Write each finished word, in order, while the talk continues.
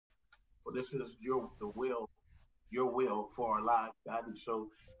for this is your will for our lives, God. And so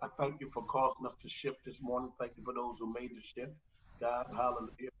I thank you for causing us to shift this morning. Thank you for those who made the shift, God.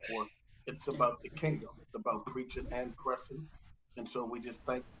 Hallelujah. For it's about the kingdom. It's about preaching and pressing. And so we just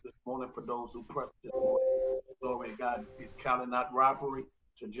thank you this morning for those who pressed this morning. Glory to God. It's counting not robbery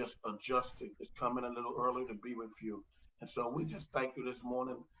to just adjusting, just coming a little early to be with you. And so we just thank you this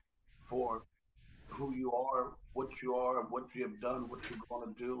morning for who you are, and what you have done, what you're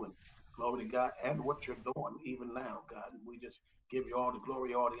going to do, and glory to God, and what you're doing even now, God. And we just give you all the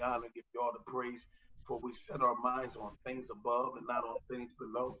glory, all the honor, give you all the praise, for we set our minds on things above and not on things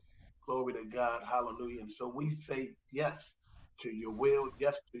below. Glory to God, hallelujah. And so we say yes to your will,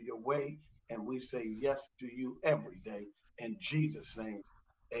 yes to your way, and we say yes to you every day. In Jesus' name,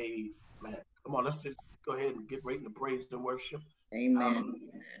 amen. Come on, let's just go ahead and get right into praise and worship. Amen.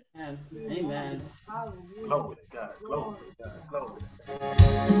 Hallelujah. Amen. Amen. Glory to God. Glory to God. Glory to God.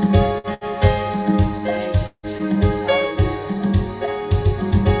 Thank you, Jesus. Hallelujah.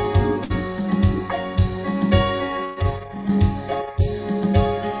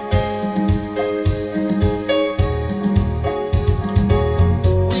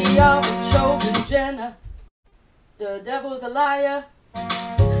 We are the chosen generation. The devil is a liar.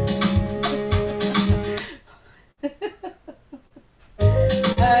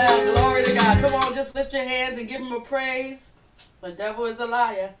 Glory to God. Come on, just lift your hands and give him a praise. The devil is a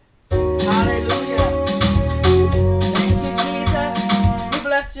liar. Hallelujah. Thank you, Jesus. We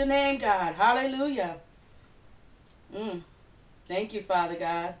bless your name, God. Hallelujah. Thank you, Father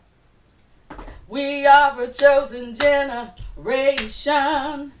God. We are a chosen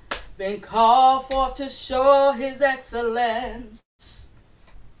generation, been called forth to show his excellence.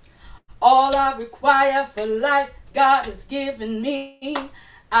 All I require for life, God has given me.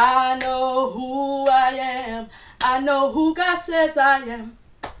 I know who I am. I know who God says I am.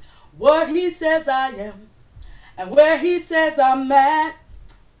 What he says I am. And where he says I'm at.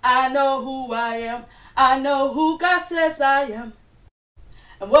 I know who I am. I know who God says I am.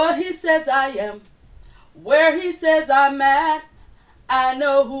 And what he says I am. Where he says I'm at. I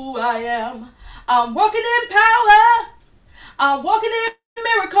know who I am. I'm walking in power. I'm walking in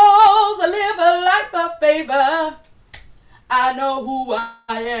miracles. I live a life of favor. I know who I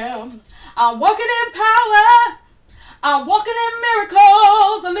am. I'm walking in power. I'm walking in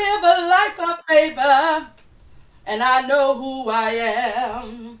miracles. I live a life of favor. And I know who I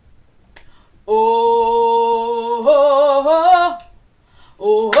am. Oh, oh,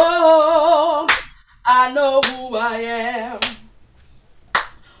 oh, oh, I know who I am.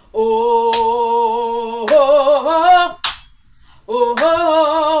 Oh, oh, oh,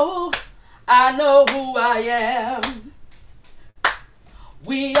 oh, I know who I am.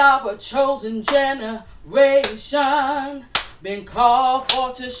 We are a chosen generation, been called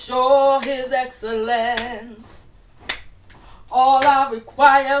for to show his excellence. All I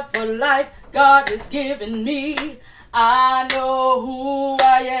require for life, God has given me. I know who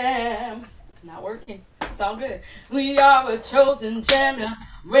I am. Not working. It's all good. We are a chosen generation,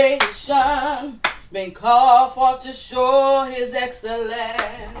 been called for to show his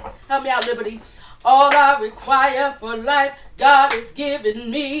excellence. Help me out, Liberty. All I require for life, God has given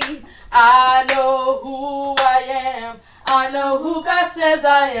me. I know who I am. I know who God says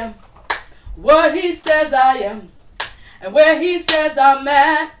I am. What he says I am. And where he says I'm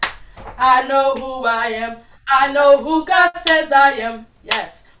at. I know who I am. I know who God says I am.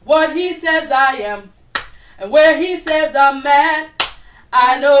 Yes. What he says I am. And where he says I'm at.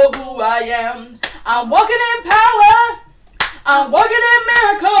 I know who I am. I'm walking in power. I'm walking in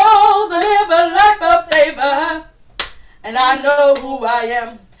miracles. I live a life of favor. And I know who I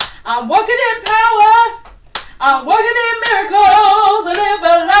am. I'm walking in power. I'm walking in miracles. I live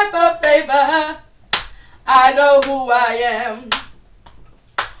a life of favor. I know who I am.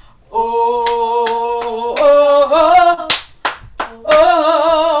 Oh, oh, oh,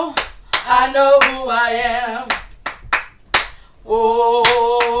 oh, I know who I am. Oh,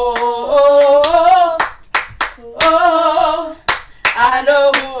 oh, oh, I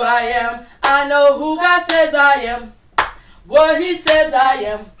know who I am. I know who God says I am. What he says I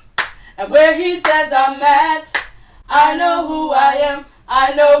am. And where he says I'm at. I know who I am.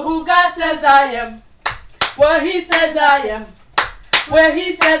 I know who God says I am. What he says I am. Where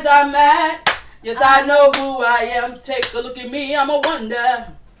he says I'm at. Yes, I know who I am. Take a look at me, I'm a wonder.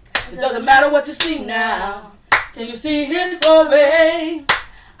 It doesn't matter what you see now. Can you see his glory?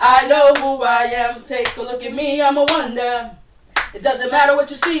 I know who I am. Take a look at me, I'm a wonder. It doesn't matter what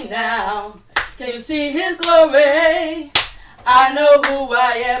you see now. Can you see his glory? I know who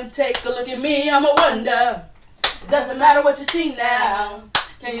I am. Take a look at me, I'm a wonder. It doesn't matter what you see now.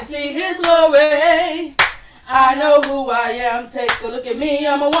 Can you see his his glory. I know who I am. Take a look at me,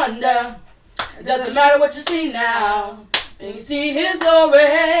 I'm a wonder. It doesn't matter what you see now. When you see his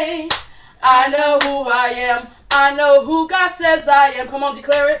glory, I know who I am. I know who God says I am. Come on,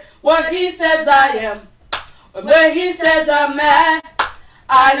 declare it. What he says I am. Where he says I'm at.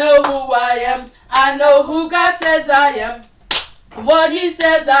 I know who I am. I know who God says I am. What he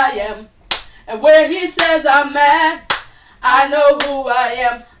says I am. And where he says I'm at. I know who I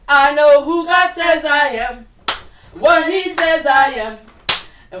am. I know who God says I am. What he says I am.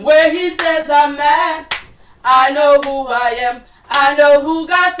 And where he says I'm at. I know who I am. I know who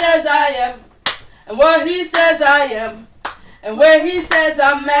God says I am. And what he says I am. And where he says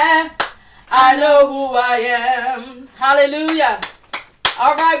I'm at. I know who I am. Hallelujah.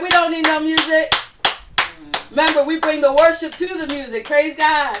 All right, we don't need no music. Remember, we bring the worship to the music. Praise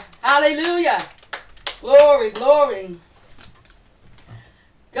God. Hallelujah. Glory, glory.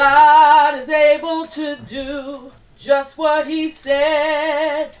 God is able to do just what he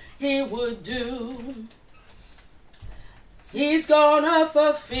said he would do. He's gonna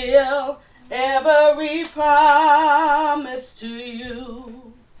fulfill every promise to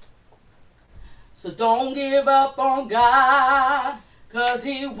you. So don't give up on God, 'cause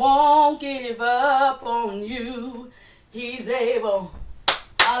he won't give up on you. He's able.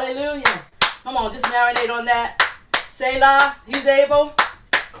 Hallelujah. Come on, just marinate on that. Selah, he's able.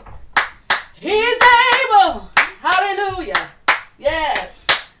 He's able. Hallelujah. Yes.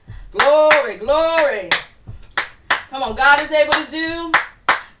 Glory, glory. Come on, God is able to do.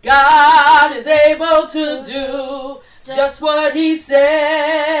 God is able to do just what he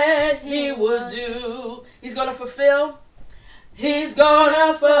said he would do. He's going to fulfill. He's going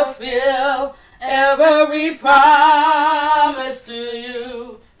to fulfill every promise to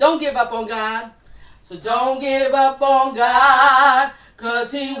you. Don't give up on God. So don't give up on God,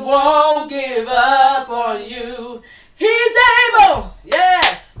 'cause he won't give up on you. He's able.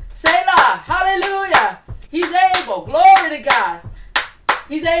 Yes. Selah. Hallelujah. He's able. Glory to God.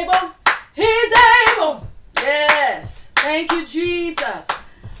 He's able. He's able. Yes. Thank you, Jesus.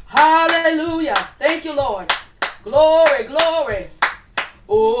 Hallelujah. Thank you, Lord. Glory, glory.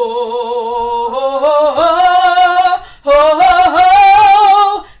 Oh,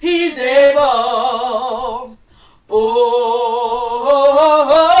 he's able. Oh,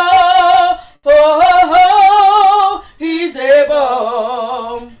 he's able.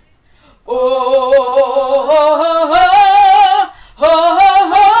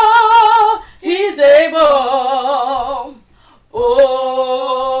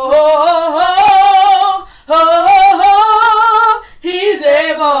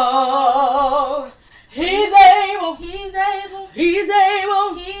 He's able. He's able. He's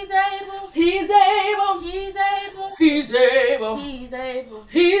able. He's able. He's able. He's able. He's able. He's able. He's able.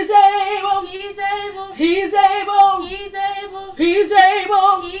 He's able. He's able. He's able. He's able. He's able. He's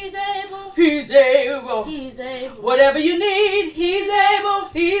able. He's able. He's able. He's able. Whatever you need, he's able.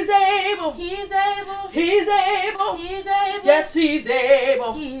 He's able. He's able. He's able. He's able. Yes, he's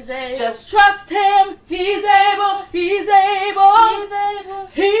able. He's able. Just trust him. He's able. He's able. He's able.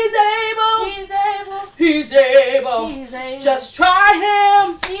 He's able. He's able. He's able. He's able. Just try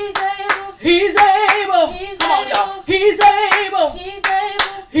him. He's able. He's able. Come on, y'all. He's able. He's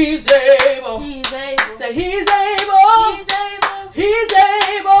able. He's able. He's able. Say he's able. He's able. He's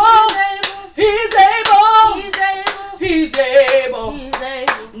able. He's able. He's able. He's able. He's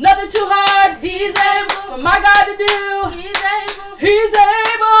able. Nothing too hard. He's able for my God to do. He's able. He's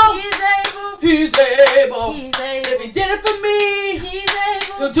able. He's able. He's able. He's able. If he did it for me, he's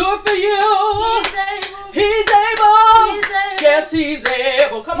able. He'll do it for you. He's able. He's able. He's able. Yes, he's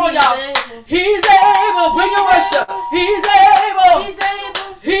able. Come on, y'all. He's able. Bring your worship. He's able. He's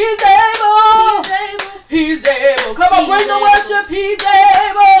able. He's able. He's able. Come on, bring the worship. He's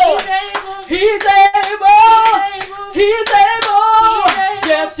able. He's able. He's able.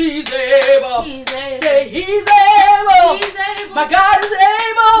 Yes, he's able. Say he's able. My God is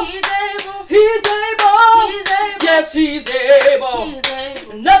able. He's able. Yes, he's able.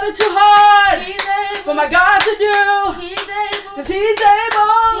 Nothing too hard for my God to do. 'Cause he's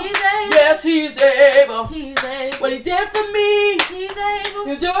able. Yes, he's able. What he did for me,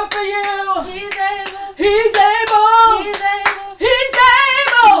 he'll do it for you. He's able. He's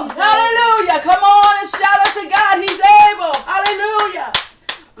able. Hallelujah. Come on and shout out to God. He's able. Hallelujah.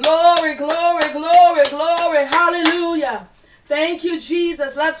 Glory, glory, glory, glory. Hallelujah. Thank you,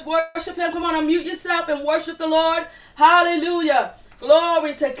 Jesus. Let's worship him. Come on, unmute yourself and worship the Lord. Hallelujah.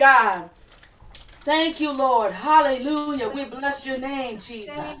 Glory to God. Thank you, Lord. Hallelujah. We bless your name,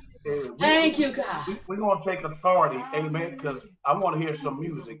 Jesus. Thank you, God. We're going to take authority, amen, because I want to hear some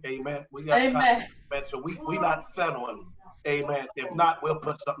music, amen. We got Amen. time, amen, so we not settling, amen. If not, we'll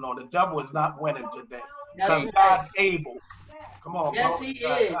put something on. The devil is not winning today because That's right. God's able. Come on, Yes, bro. he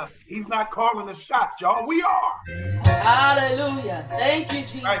is. He's not calling the shots, y'all. We are. Hallelujah. Thank you,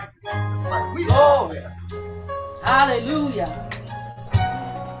 Jesus. Right. We Glory. are. Hallelujah.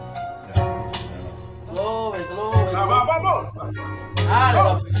 Glory, glory.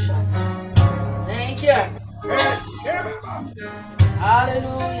 Hallelujah. Thank you.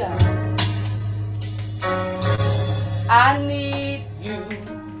 Hallelujah. I need you,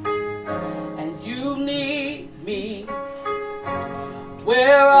 and you need me.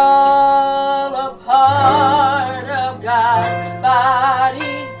 We're all a part of God's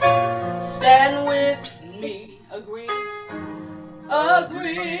body. Stand with me. Agree.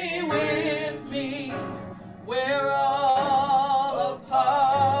 Agree with me. We're all a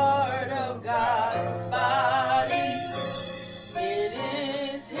part of God's body. It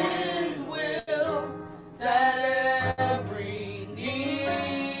is His will that every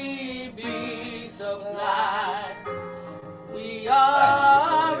need be supplied. We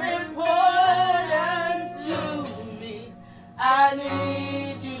are important to me. I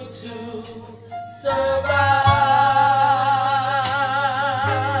need you to survive.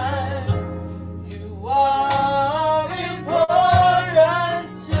 You are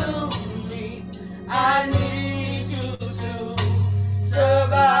important to me. I need you to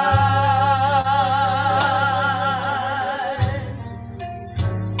survive.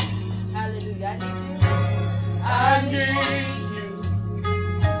 Hallelujah. I need you.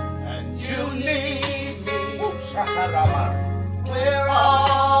 And you need me. We're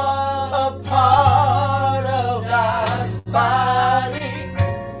all a part of God's body.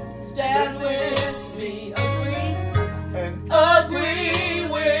 Stand with me, agree, and agree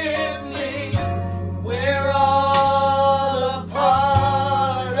with me. We're all a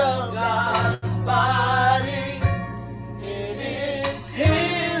part of God's body. It is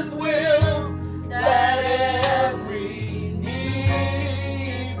His will that every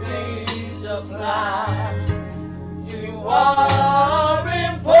need be supplied. You are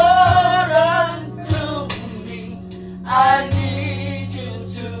important to me. I need you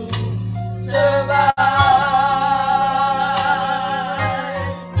to survive.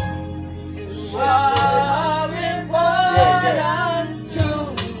 You are important to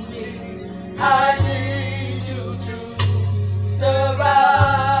me. I need you to survive.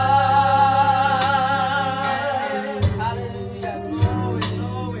 Hallelujah. Glory,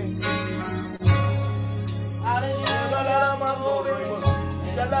 glory.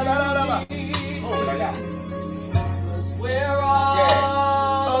 Cause we're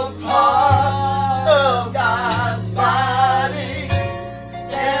all a part of God's body.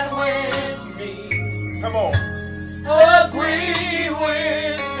 Stand with me. Come on. Agree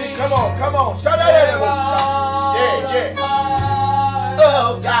with me. Come on. Shout out We're that. all Yeah. a part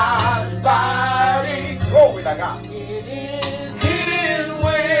of God's body. Glory to God. It is His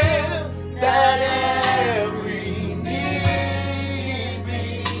will that every need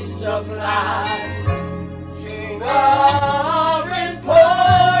be supplied. You are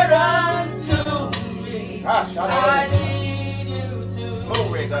important to me. I need you to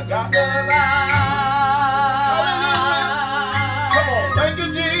Glory to God. survive. Come on. Thank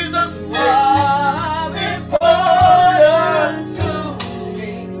you, Jesus. You are important to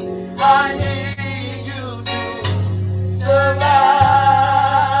me. I need you to survive.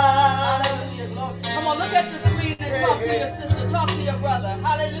 Hallelujah, Lord. Come on, look at the screen and talk to your sister. Talk to your brother.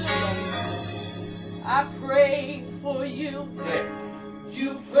 Hallelujah. I pray for you.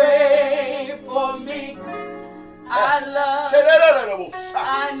 You pray for me. I love you.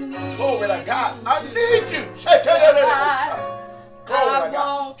 I need Glory to God. I you. need you. I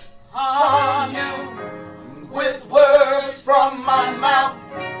won't harm you with words from my mouth.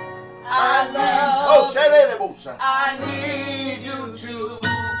 I love you. I need you to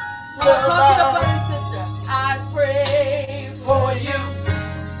survive. Talk to your brother and sister. I pray for you,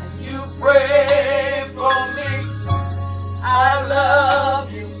 and you pray for me. I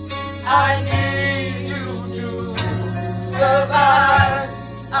love you. I need you to survive.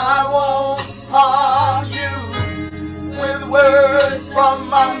 I won't harm you with words from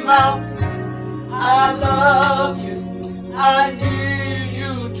my mouth. I love you. I need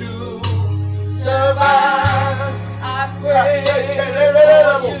you to survive. I pray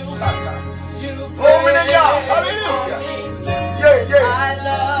for you. You pray for me. I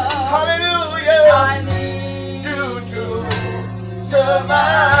love you. I need you to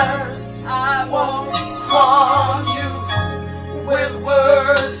survive. I won't harm you with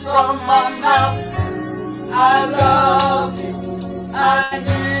words from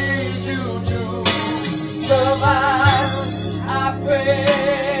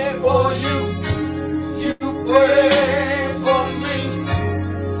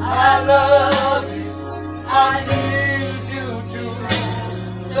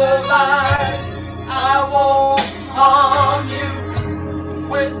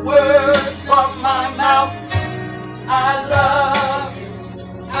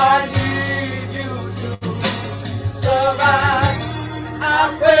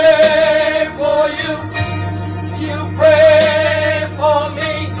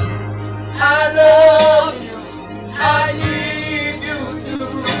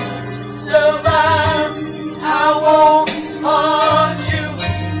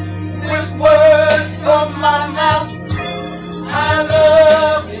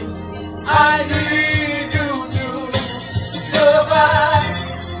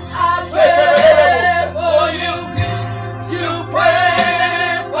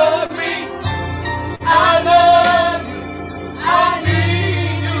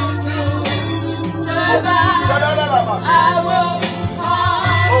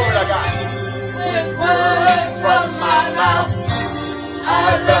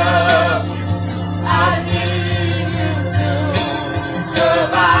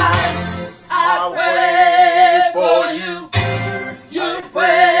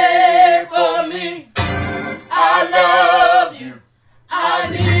I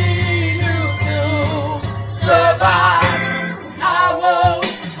need you to survive. I won't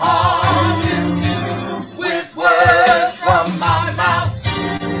harm you with words from my mouth.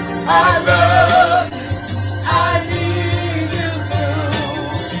 I love you. I need you to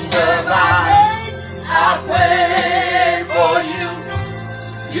survive. I pray for you.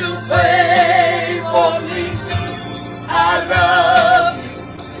 You pray for me. I love you.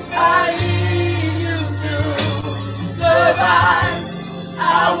 I need you to survive.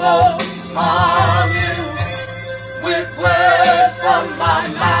 I won't harm you with words from my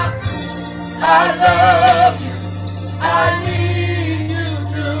mouth. I love you. I need you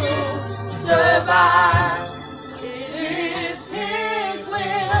to survive. It is His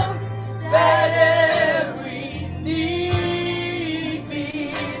will that every need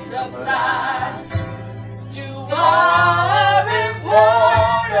be supplied. You are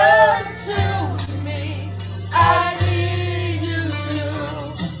important to me. I need you to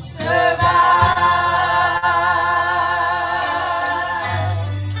survive.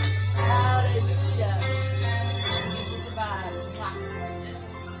 Hallelujah.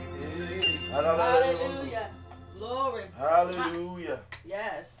 Hallelujah. Glory. Hallelujah.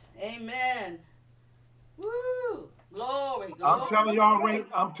 Yes. Amen. Woo. Glory. I'm telling y'all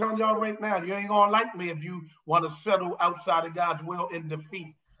right now, you ain't gonna like me if you want to settle outside of God's will in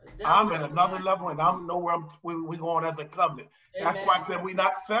defeat. I'm at another level, and I know where we're going as a covenant. That's why I said we're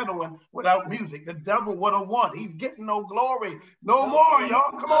not settling without music. The devil would have won. He's getting no glory. No more,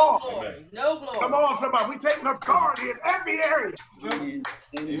 y'all. Come on. Glory. No glory. Come on, somebody. We're taking authority in every area.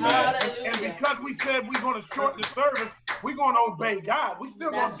 Amen. And because we said we're going to shorten the service, we're going to obey God. We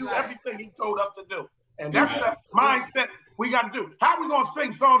still going to do everything He told us to do. And that's the mindset we got to do. How are we going to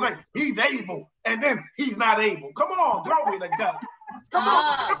sing songs like He's able and then He's not able? Come on, glory to God. Come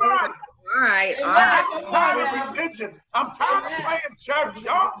on, come on. All right. I'm tired of religion. I'm tired of playing church,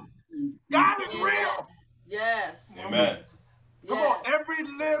 y'all. God is real. Yes. Amen. Come on, every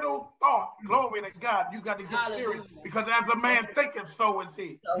little thought, glory to God, you got to get serious. Because as a man thinketh, so is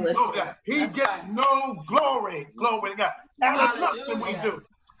he. He gets no glory, glory to God. Out of nothing we do.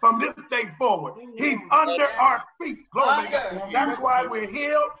 From this day forward, He's under our feet. Glory to God. That's why we're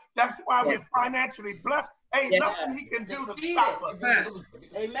healed. That's why we're financially blessed. Ain't nothing He can do to stop us.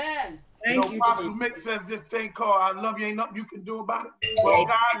 Amen. You know, Pastor Mick says this thing called I love you, ain't nothing you can do about it. Well,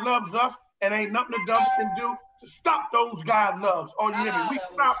 God loves us, and ain't nothing the devil can do to stop those God loves. Oh, you hear me? We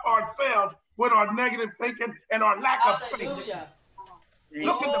stop ourselves with our negative thinking and our lack of faith.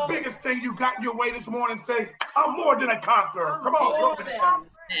 Look at the biggest thing you got in your way this morning. Say, I'm more than a conqueror. Come on, glory to God.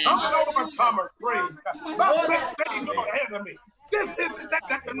 I'm an overcomer. Praise God. My best days are ahead of me. This is the day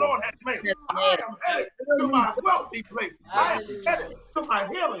that the Lord has made. I am headed to my wealthy place. I am headed to my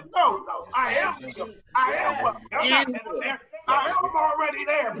healing. No, I am healed. I am wealthy. I'm not headed there. I am already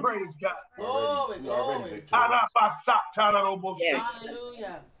there. Praise God. Glory, glory. Hallelujah.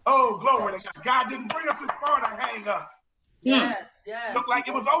 Oh, glory to God. God didn't bring us this far to hang us. Yes, yes. Looked like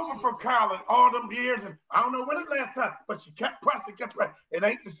it was over for Carolyn all them years, and I don't know when the last time, but she kept pressing, It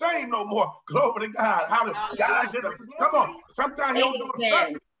ain't the same no more. Glory to God. God did it. Come on. Sometimes He'll do it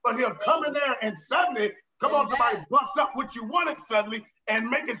suddenly, but He'll come in there and suddenly, come on, somebody bust up what you wanted suddenly and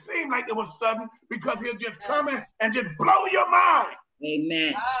make it seem like it was sudden because He'll just come in and just blow your mind.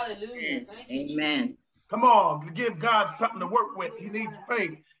 Amen. Hallelujah. Amen. Come on, to give God something to work with. He needs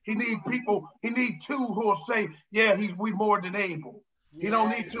faith. He needs people. He needs two who will say, yeah, we more than able. He don't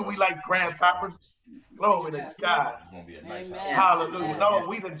need two. We like grasshoppers. Glory to God. Amen. Hallelujah. No,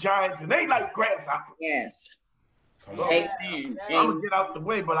 we the giants, and they like grasshoppers. Yes. Amen. I'm gonna get out the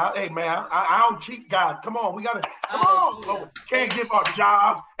way, but I don't cheat God. Come on, we gotta. Come on, Lord. Can't give our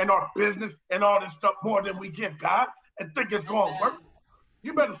jobs and our business and all this stuff more than we give God and think it's gonna work.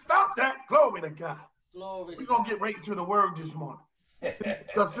 You better stop that. Glory to God. We're gonna get right into the word this morning.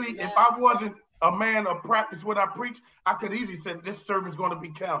 Because see, if I wasn't a man of practice what I preach, I could easily say this service is going to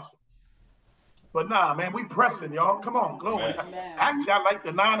be canceled. But nah, man, we pressing, y'all. Come on, glory. Actually, I like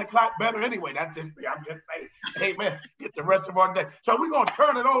the 9 o'clock better anyway. That's just me. I'm just saying, amen. Get the rest of our day. So we're going to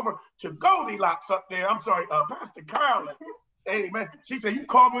turn it over to Goldilocks up there. I'm sorry, Pastor Carolyn. Amen. She said, you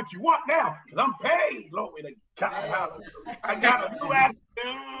call me what you want now, because I'm paid. Glory to God. I got a new attitude.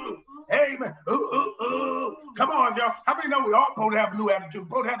 Amen. Come on, y'all. How many know we all supposed to have a new attitude?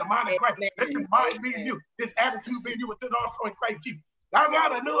 Supposed to have the mind of Christ. This mind being you. This attitude being you within also in Christ Jesus. I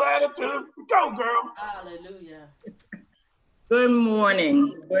got a new attitude. Go, girl. Hallelujah. Good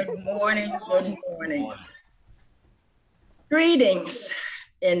morning. Good morning. Good morning. Greetings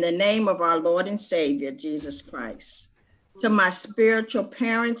in the name of our Lord and Savior, Jesus Christ. To my spiritual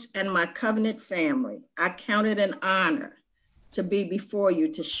parents and my covenant family, I count it an honor to be before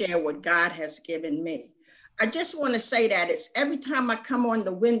you to share what God has given me. I just want to say that it's every time I come on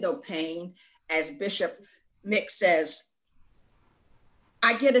the window pane, as Bishop Mick says,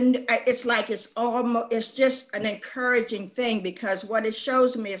 I get it's like it's just an encouraging thing, because what it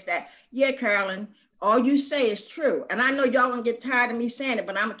shows me is that, yeah, Carolyn, all you say is true. And I know y'all gonna get tired of me saying it,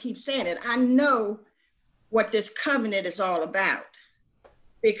 but I'm gonna keep saying it. I know what this covenant is all about,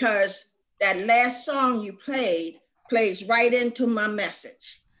 because that last song you played plays right into my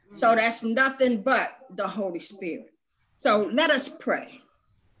message. So that's nothing but the Holy Spirit. So let us pray.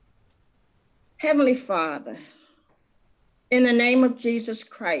 Heavenly Father, in the name of Jesus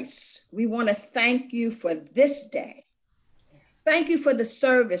Christ, we want to thank you for this day. Thank you for the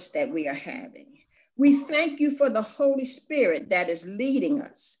service that we are having. We thank you for the Holy Spirit that is leading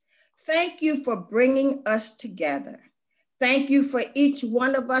us. Thank you for bringing us together. Thank you for each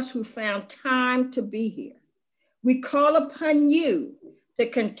one of us who found time to be here. We call upon you to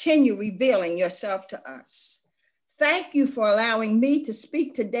continue revealing yourself to us. Thank you for allowing me to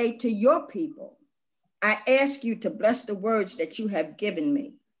speak today to your people. I ask you to bless the words that you have given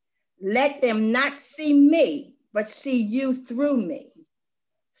me. Let them not see me, but see you through me.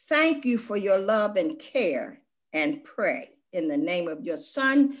 Thank you for your love and care, and pray in the name of your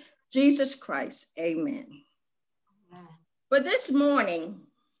Son, Jesus Christ. Amen. But this morning,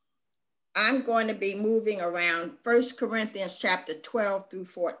 I'm going to be moving around 1 Corinthians chapter 12 through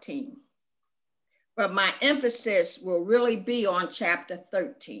 14. But my emphasis will really be on chapter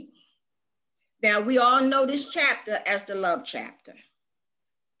 13. Now, we all know this chapter as the love chapter.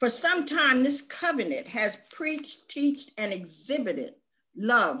 For some time, this covenant has preached, taught, and exhibited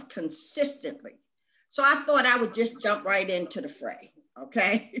love consistently. So I thought I would just jump right into the fray,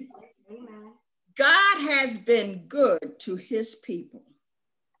 okay? Amen. God has been good to his people.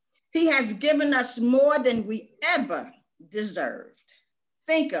 He has given us more than we ever deserved.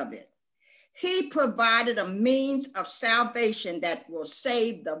 Think of it. He provided a means of salvation that will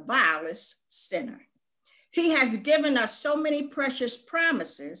save the vilest sinner. He has given us so many precious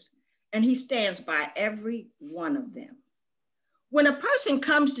promises, and he stands by every one of them. When a person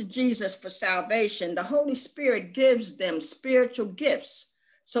comes to Jesus for salvation, the Holy Spirit gives them spiritual gifts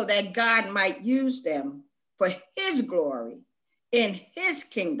so that God might use them for his glory in his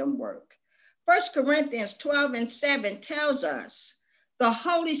kingdom work. 1 Corinthians 12 and 7 tells us the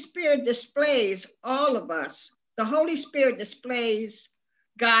Holy Spirit displays all of us. The Holy Spirit displays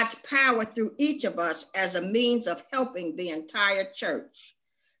God's power through each of us as a means of helping the entire church.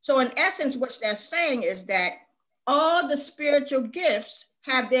 So in essence, what that's saying is that all the spiritual gifts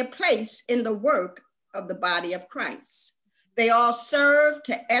have their place in the work of the body of Christ. They all serve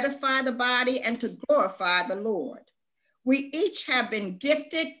to edify the body and to glorify the Lord. We each have been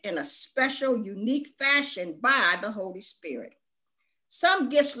gifted in a special, unique fashion by the Holy Spirit. Some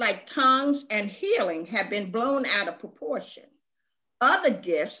gifts like tongues and healing have been blown out of proportion. Other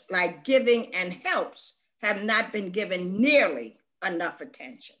gifts like giving and helps have not been given nearly enough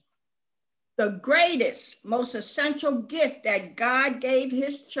attention. The greatest, most essential gift that God gave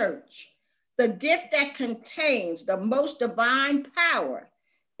his church, the gift that contains the most divine power,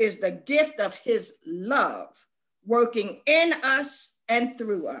 is the gift of his love, working in us and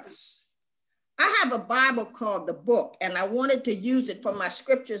through us. I have a Bible called The Book, and I wanted to use it for my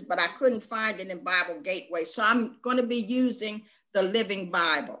scriptures, but I couldn't find it in Bible Gateway. So I'm going to be using the Living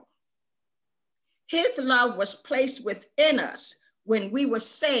Bible. His love was placed within us when we were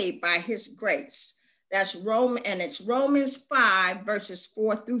saved by his grace. That's it's Romans 5, verses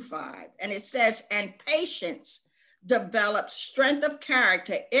 4 through 5. And it says, and patience develops strength of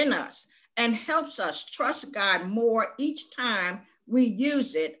character in us and helps us trust God more each time we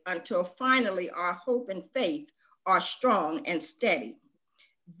use it, until finally our hope and faith are strong and steady.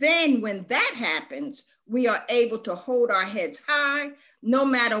 Then when that happens, we are able to hold our heads high no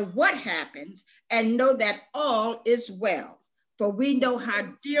matter what happens, and know that all is well. For we know how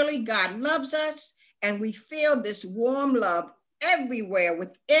dearly God loves us, and we feel this warm love everywhere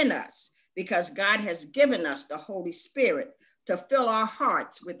within us, because God has given us the Holy Spirit to fill our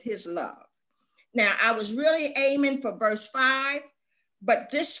hearts with his love. Now, I was really aiming for verse 5,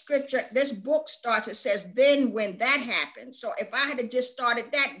 but this scripture, this book starts, it says, then when that happens. So if I had to just started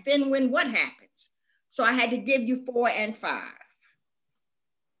that, then when what happens? So I had to give you 4 and 5.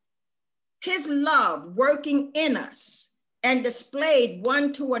 His love working in us and displayed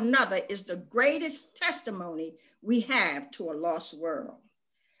one to another is the greatest testimony we have to a lost world.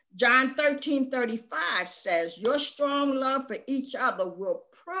 John 13:35 says, your strong love for each other will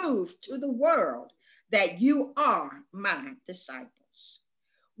prove to the world that you are my disciples.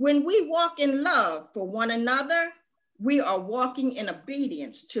 When we walk in love for one another, we are walking in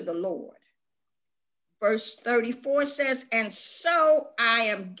obedience to the Lord. Verse 34 says, and so I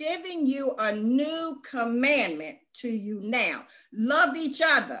am giving you a new commandment to you now. Love each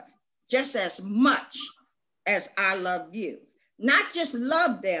other just as much as I love you. Not just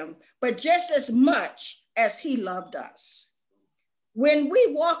love them, but just as much as he loved us. When we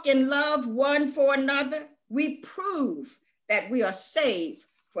walk in love one for another, we prove that we are saved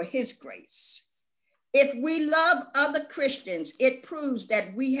for his grace. If we love other Christians, it proves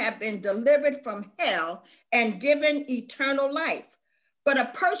that we have been delivered from hell and given eternal life. But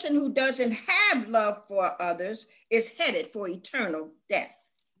a person who doesn't have love for others is headed for eternal death.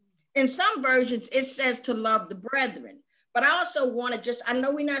 In some versions, it says to love the brethren. But I also want to I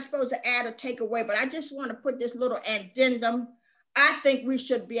know we're not supposed to add or take away, but I just want to put this little addendum. I think we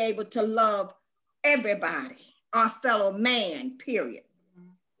should be able to love everybody, our fellow man, period.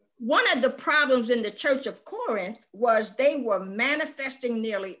 One of the problems in the church of Corinth was they were manifesting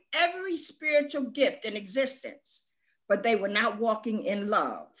nearly every spiritual gift in existence, but they were not walking in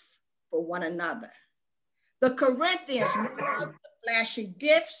love for one another. The Corinthians loved the flashy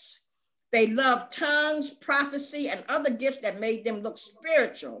gifts. They loved tongues, prophecy, and other gifts that made them look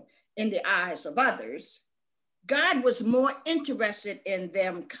spiritual in the eyes of others. God was more interested in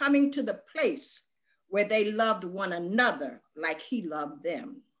them coming to the place where they loved one another like he loved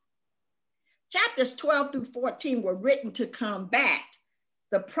them. Chapters 12 through 14 were written to combat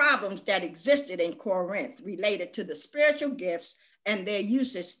the problems that existed in Corinth related to the spiritual gifts and their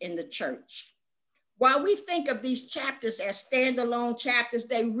uses in the church. While we think of these chapters as standalone chapters,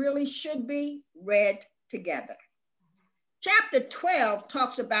 they really should be read together. Chapter 12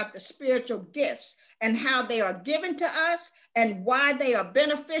 talks about the spiritual gifts and how they are given to us and why they are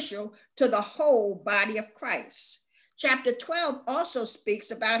beneficial to the whole body of Christ. Chapter 12 also speaks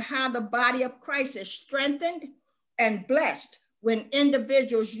about how the body of Christ is strengthened and blessed when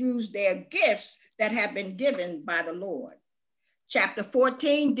individuals use their gifts that have been given by the Lord. Chapter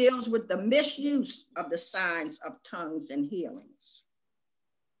 14 deals with the misuse of the signs of tongues and healings.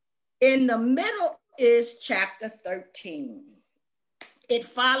 In the middle is chapter 13. It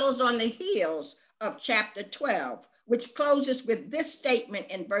follows on the heels of chapter 12, which closes with this statement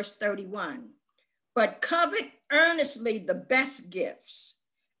in verse 31. But covet earnestly the best gifts,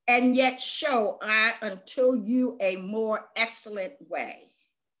 and yet show I unto you a more excellent way.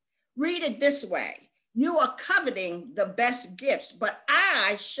 Read it this way. You are coveting the best gifts, but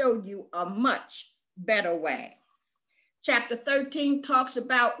I show you a much better way. Chapter 13 talks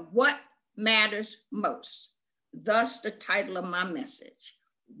about what matters most. Thus the title of my message,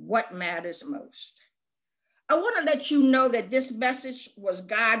 What Matters Most. I want to let you know that this message was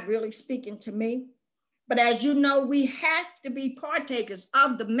God really speaking to me. But as you know, we have to be partakers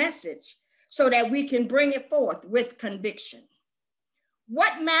of the message so that we can bring it forth with conviction.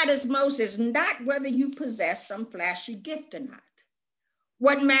 What matters most is not whether you possess some flashy gift or not.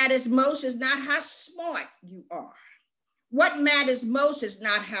 What matters most is not how smart you are. What matters most is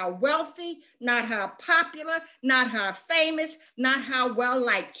not how wealthy, not how popular, not how famous, not how well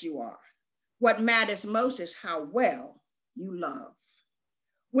liked you are. What matters most is how well you love.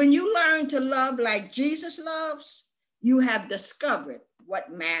 When you learn to love like Jesus loves, you have discovered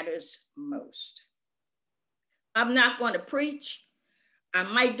what matters most. I'm not going to preach. I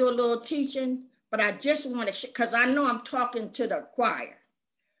might do a little teaching, but I just want to, because I know I'm talking to the choir,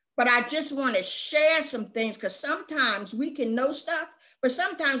 but I just want to share some things because sometimes we can know stuff, but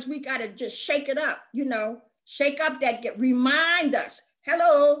sometimes we got to just shake it up, shake up remind us,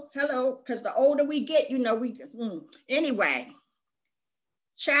 hello, because the older we get, anyway.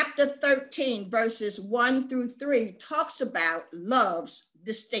 Chapter 13, verses 1 through 3 talks about love's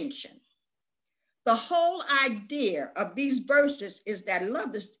distinction. The whole idea of these verses is that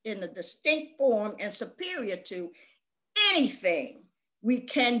love is in a distinct form and superior to anything we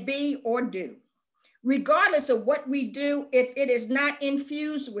can be or do. Regardless of what we do, if it is not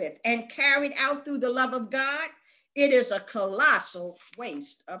infused with and carried out through the love of God, it is a colossal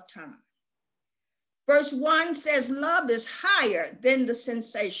waste of time. Verse 1 says, love is higher than the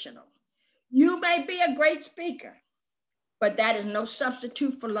sensational. You may be a great speaker, but that is no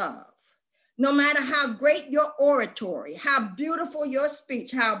substitute for love. No matter how great your oratory, how beautiful your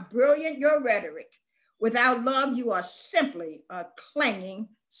speech, how brilliant your rhetoric, without love, you are simply a clanging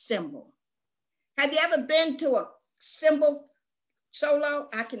cymbal. Have you ever been to a cymbal solo?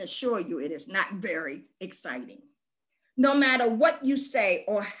 I can assure you it is not very exciting. No matter what you say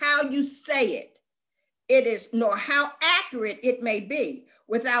or how you say it, it is nor how accurate it may be.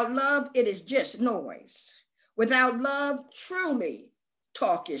 Without love, it is just noise. Without love, truly,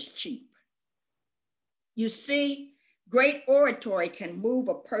 talk is cheap. You see, Great oratory can move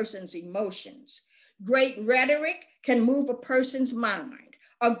a person's emotions. Great rhetoric can move a person's mind.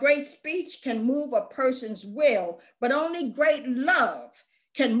 A great speech can move a person's will, but only great love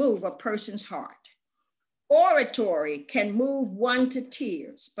can move a person's heart. Oratory can move one to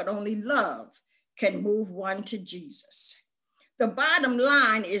tears, but only love can move one to Jesus. The bottom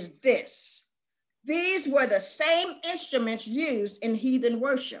line is this: these were the same instruments used in heathen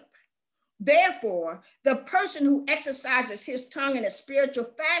worship. Therefore, the person who exercises his tongue in a spiritual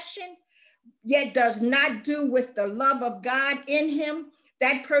fashion, yet does not do with the love of God in him,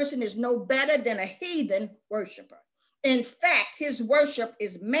 that person is no better than a heathen worshiper. In fact, his worship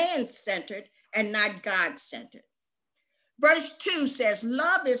is man-centered and not God-centered. Verse 2 says,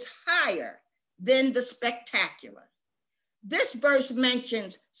 love is higher than the spectacular. This verse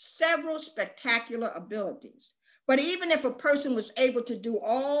mentions several spectacular abilities. But even if a person was able to do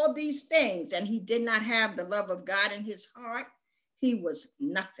all these things and he did not have the love of God in his heart, he was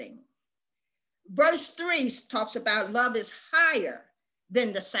nothing. Verse 3 talks about love is higher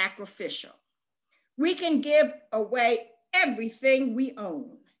than the sacrificial. We can give away everything we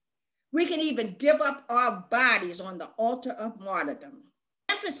own. We can even give up our bodies on the altar of martyrdom.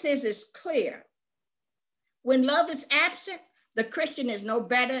 Emphasis is clear. When love is absent, the Christian is no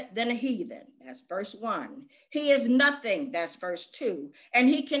better than a heathen. That's verse 1. He is nothing. That's verse 2. And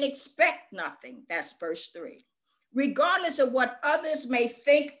he can expect nothing. That's verse 3. Regardless of what others may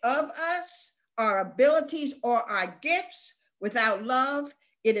think of us, our abilities, or our gifts, without love,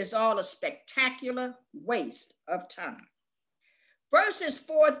 it is all a spectacular waste of time. Verses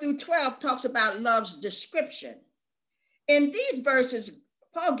 4 through 12 talks about love's description. In these verses,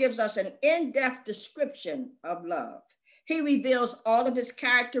 Paul gives us an in-depth description of love. He reveals all of his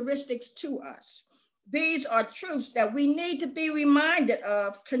characteristics to us. These are truths that we need to be reminded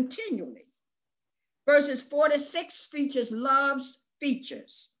of continually. Verses 4 to 6 features love's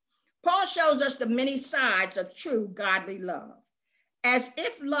features. Paul shows us the many sides of true godly love. As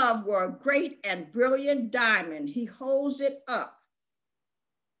if love were a great and brilliant diamond, he holds it up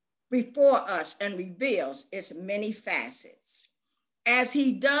before us and reveals its many facets. As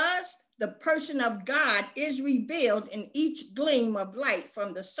he does, the person of God is revealed in each gleam of light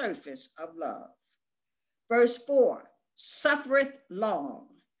from the surface of love. Verse 4, suffereth long.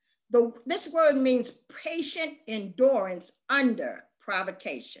 This word means patient endurance under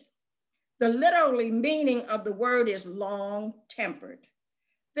provocation. The literary meaning of the word is long-tempered.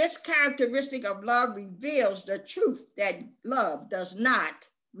 This characteristic of love reveals the truth that love does not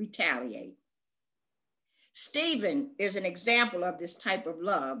retaliate. Stephen is an example of this type of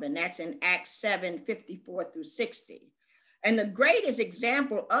love, and that's in Acts 7:54 through 60. And the greatest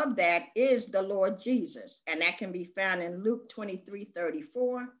example of that is the Lord Jesus, and that can be found in Luke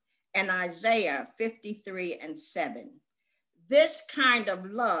 23:34 and Isaiah 53:7. This kind of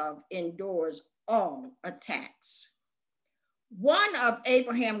love endures all attacks. One of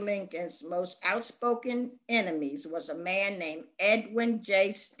Abraham Lincoln's most outspoken enemies was a man named Edwin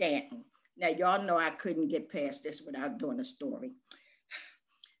J. Stanton. Now, y'all know I couldn't get past this without doing a story.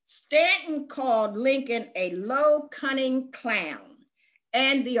 Stanton called Lincoln a low, cunning clown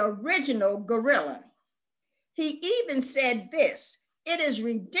and the original gorilla. He even said this: it is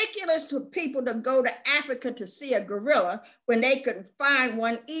ridiculous for people to go to Africa to see a gorilla when they could find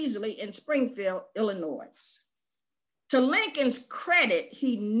one easily in Springfield, Illinois. To Lincoln's credit,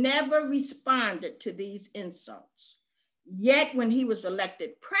 he never responded to these insults. Yet when he was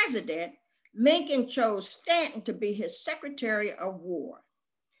elected president, Lincoln chose Stanton to be his Secretary of War.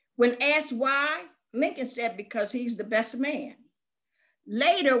 When asked why, Lincoln said because he's the best man.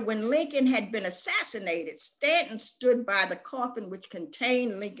 Later, when Lincoln had been assassinated, Stanton stood by the coffin which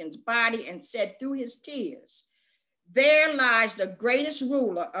contained Lincoln's body and said through his tears, "There lies the greatest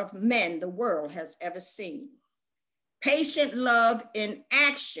ruler of men the world has ever seen." Patient love in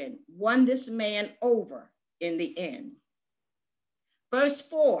action won this man over in the end. Verse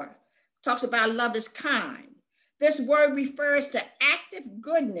 4 talks about love is kind. This word refers to active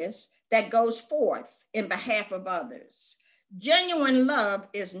goodness that goes forth in behalf of others. Genuine love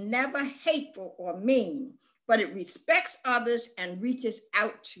is never hateful or mean, but it respects others and reaches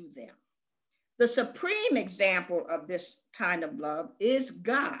out to them. The supreme example of this kind of love is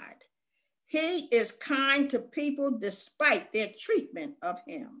God. He is kind to people despite their treatment of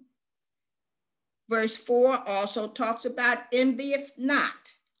him. Verse 4 also talks about envieth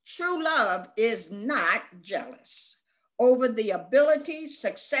not. True love is not jealous over the abilities,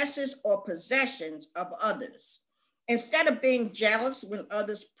 successes, or possessions of others. Instead of being jealous when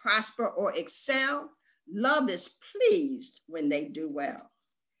others prosper or excel, love is pleased when they do well.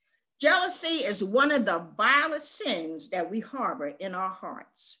 Jealousy is one of the vilest sins that we harbor in our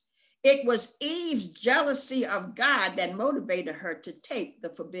hearts. It was Eve's jealousy of God that motivated her to take the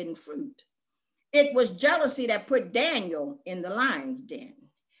forbidden fruit. It was jealousy that put Daniel in the lion's den.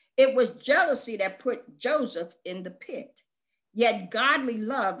 It was jealousy that put Joseph in the pit. Yet godly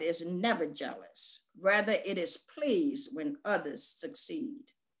love is never jealous. Rather, it is pleased when others succeed.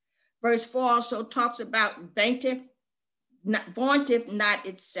 Verse 4 also talks about vaunteth not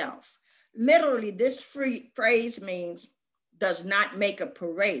itself. Literally, this phrase means does not make a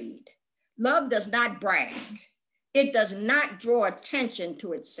parade. Love does not brag. It does not draw attention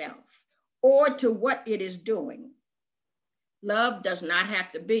to itself or to what it is doing. Love does not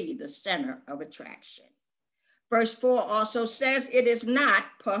have to be the center of attraction. Verse 4 also says it is not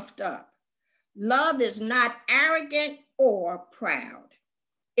puffed up. Love is not arrogant or proud.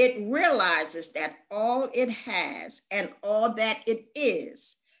 It realizes that all it has and all that it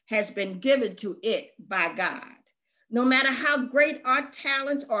is has been given to it by God. No matter how great our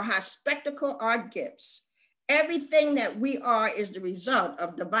talents or how spectacle our gifts, everything that we are is the result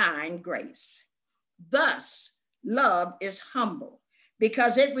of divine grace. Thus, love is humble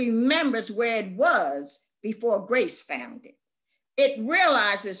because it remembers where it was before grace found it. It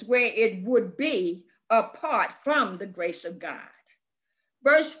realizes where it would be apart from the grace of God.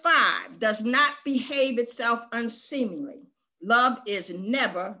 Verse 5 does not behave itself unseemly. Love is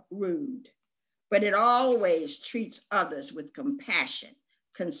never rude, but it always treats others with compassion,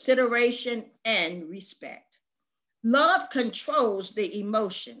 consideration, and respect. Love controls the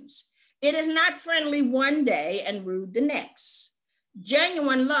emotions. It is not friendly one day and rude the next.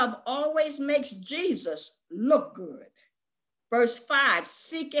 Genuine love always makes Jesus look good. Verse 5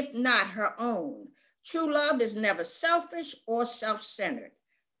 seeketh not her own. True love is never selfish or self-centered,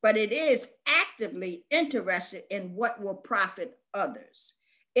 but it is actively interested in what will profit others.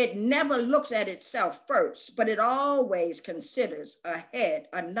 It never looks at itself first, but it always considers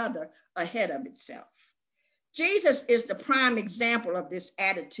another ahead of itself. Jesus is the prime example of this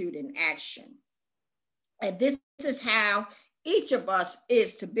attitude in action. And this is how each of us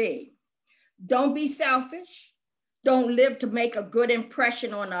is to be. Don't be selfish. Don't live to make a good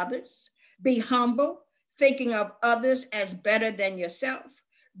impression on others. Be humble, thinking of others as better than yourself.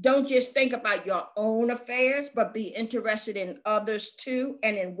 Don't just think about your own affairs, but be interested in others too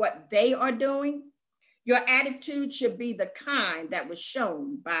and in what they are doing. Your attitude should be the kind that was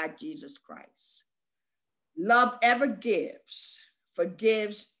shown by Jesus Christ. Love ever gives,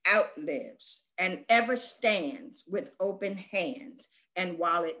 forgives, outlives, and ever stands with open hands. And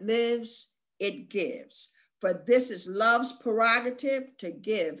while it lives, it gives. For this is love's prerogative, to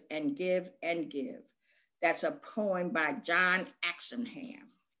give and give and give. That's a poem by John Oxenham.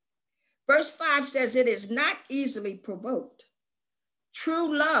 Verse 5 says, it is not easily provoked.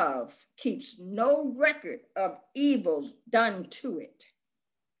 True love keeps no record of evils done to it,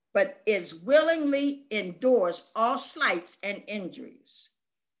 but is willingly endures all slights and injuries.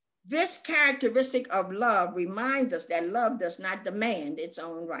 This characteristic of love reminds us that love does not demand its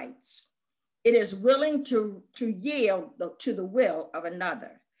own rights. It is willing to yield to the will of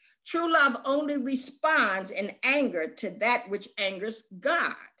another. True love only responds in anger to that which angers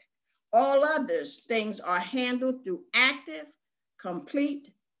God. All others things are handled through active,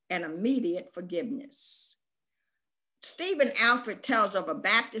 complete, and immediate forgiveness. Stephen Alford tells of a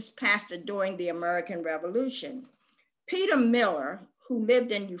Baptist pastor during the American Revolution. Peter Miller, who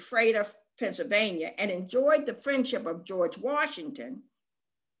lived in Ephrata, Pennsylvania, and enjoyed the friendship of George Washington,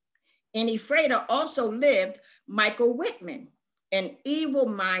 in Ephrata also lived Michael Whitman, an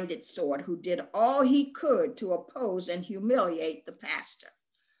evil-minded sort who did all he could to oppose and humiliate the pastor.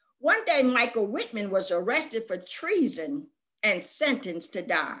 One day, Michael Whitman was arrested for treason and sentenced to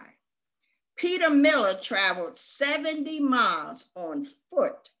die. Peter Miller traveled 70 miles on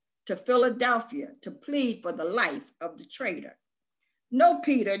foot to Philadelphia to plead for the life of the traitor. No,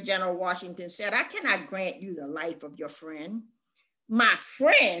 Peter, General Washington said, I cannot grant you the life of your friend. My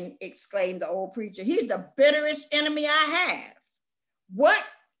friend, exclaimed the old preacher, he's the bitterest enemy I have. What?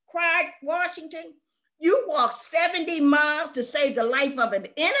 Cried Washington. You walked 70 miles to save the life of an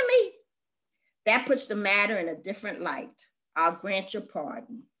enemy? That puts the matter in a different light. I'll grant your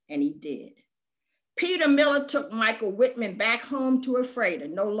pardon. And he did. Peter Miller took Michael Whitman back home to Ephrata,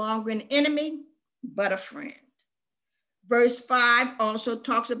 no longer an enemy, but a friend. Verse 5 also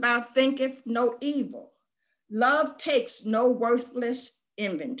talks about thinketh no evil. Love takes no worthless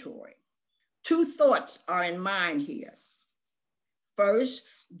inventory. Two thoughts are in mind here. First,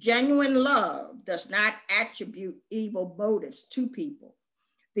 genuine love does not attribute evil motives to people.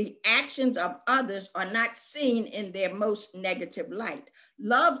 The actions of others are not seen in their most negative light.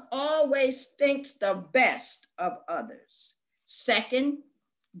 Love always thinks the best of others. Second,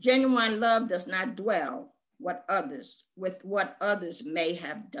 genuine love does not dwell with what others may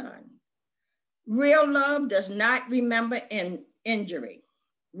have done. Real love does not remember injury.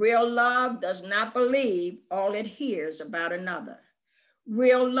 Real love does not believe all it hears about another.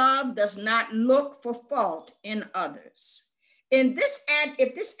 Real love does not look for fault in others. If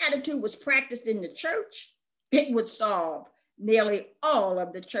this attitude was practiced in the church, it would solve nearly all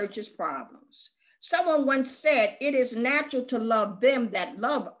of the church's problems. Someone once said, it is natural to love them that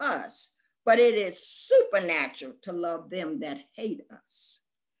love us, but it is supernatural to love them that hate us.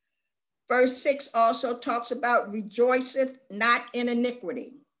 Verse 6 also talks about rejoiceth not in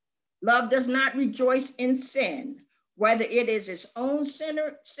iniquity. Love does not rejoice in sin, whether it is its own sin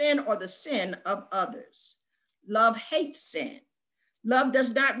or the sin of others. Love hates sin. Love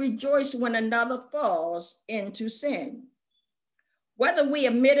does not rejoice when another falls into sin. Whether we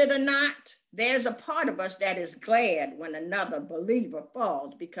admit it or not, there's a part of us that is glad when another believer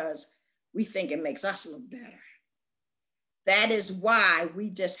falls because we think it makes us look better. That is why we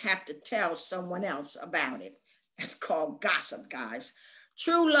just have to tell someone else about it. It's called gossip, guys.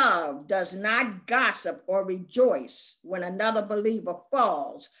 True love does not gossip or rejoice when another believer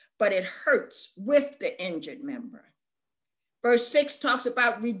falls, but it hurts with the injured member. Verse 6 talks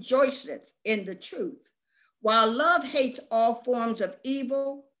about rejoiceth in the truth. While love hates all forms of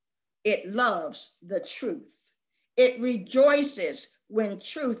evil, it loves the truth. It rejoices when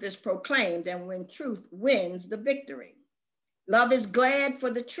truth is proclaimed and when truth wins the victory. Love is glad for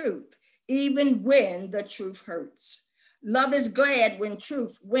the truth, even when the truth hurts. Love is glad when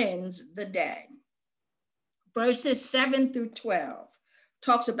truth wins the day. Verses 7 through 12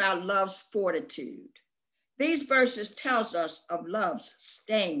 talks about love's fortitude. These verses tells us of love's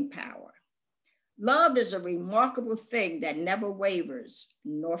staying power. Love is a remarkable thing that never wavers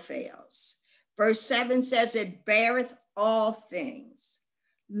nor fails. Verse 7 says, it beareth all things.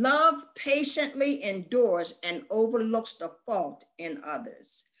 Love patiently endures and overlooks the fault in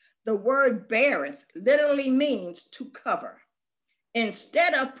others. The word beareth literally means to cover.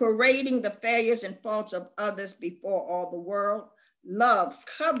 Instead of parading the failures and faults of others before all the world, love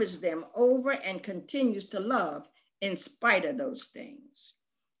covers them over and continues to love in spite of those things.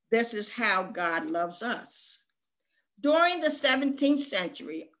 This is how God loves us. During the 17th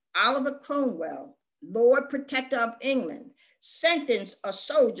century, Oliver Cromwell, Lord Protector of England, sentenced a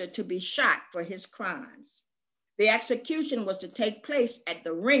soldier to be shot for his crimes. The execution was to take place at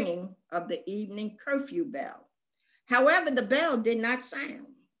the ringing of the evening curfew bell. However, the bell did not sound.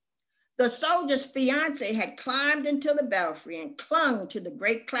 The soldier's fiancée had climbed into the belfry and clung to the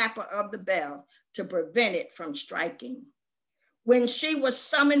great clapper of the bell to prevent it from striking. When she was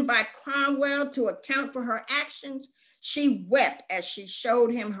summoned by Cromwell to account for her actions, she wept as she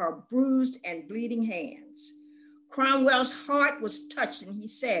showed him her bruised and bleeding hands. Cromwell's heart was touched and he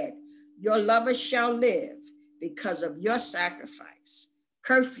said, your lover shall live because of your sacrifice.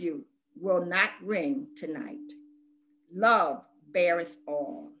 Curfew will not ring tonight. Love beareth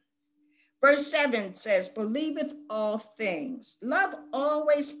all. Verse 7 says, believeth all things. Love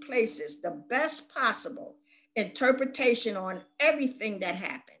always places the best possible interpretation on everything that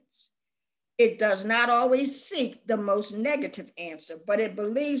happens. It does not always seek the most negative answer, but it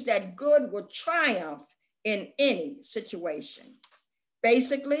believes that good will triumph in any situation.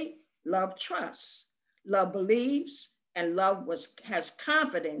 Basically, love trusts, love believes, and love has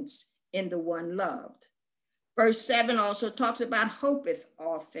confidence in the one loved. Verse 7 also talks about hopeth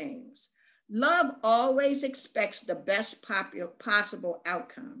all things. Love always expects the best possible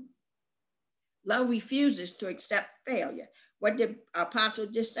outcome. Love refuses to accept failure. What did Apostle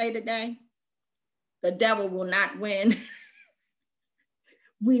just say today? The devil will not win.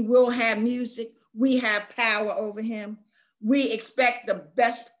 We will have music. We have power over him. We expect the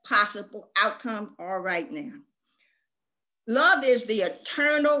best possible outcome all right now. Love is the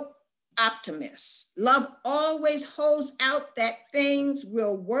eternal optimist. Love always holds out that things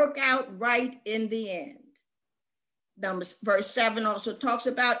will work out right in the end. Verse 7 also talks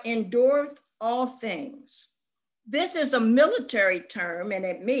about endureth all things. This is a military term, and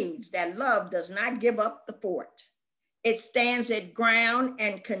it means that love does not give up the fort. It stands its ground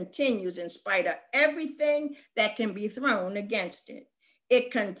and continues in spite of everything that can be thrown against it.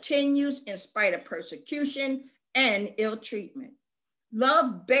 It continues in spite of persecution and ill treatment.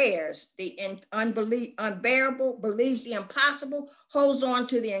 Love bears the unbearable, believes the impossible, holds on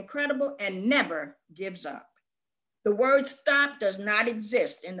to the incredible, and never gives up. The word stop does not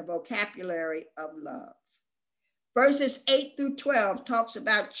exist in the vocabulary of love. Verses 8 through 12 talks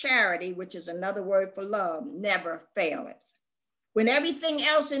about charity, which is another word for love, never faileth. When everything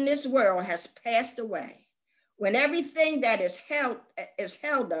else in this world has passed away, when everything that is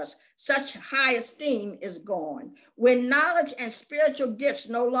held us such high esteem is gone, when knowledge and spiritual gifts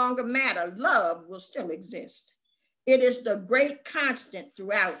no longer matter, love will still exist. It is the great constant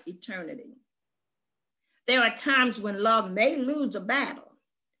throughout eternity. There are times when love may lose a battle,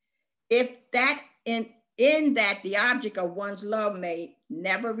 if that in that the object of one's love may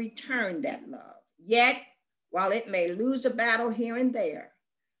never return that love. Yet, while it may lose a battle here and there,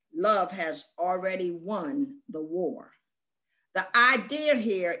 love has already won the war. The idea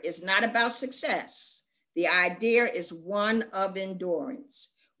here is not about success. The idea is one of endurance.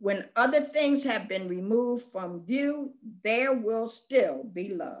 When other things have been removed from view, there will still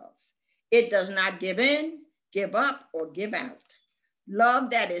be love. It does not give in, give up, or give out. Love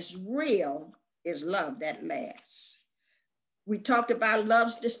that is real is love that lasts. We talked about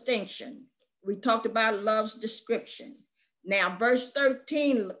love's distinction. We talked about love's description. Now, verse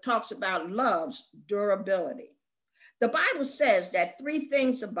 13 talks about love's durability. The Bible says that three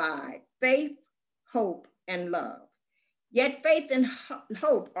things abide: faith, hope, and love. Yet faith and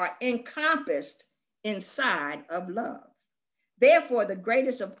hope are encompassed inside of love. Therefore, the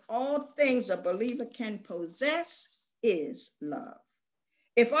greatest of all things a believer can possess is love.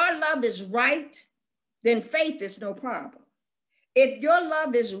 If our love is right, then faith is no problem. If your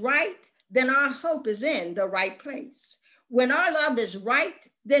love is right, then our hope is in the right place. When our love is right,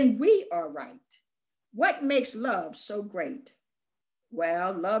 then we are right. What makes love so great?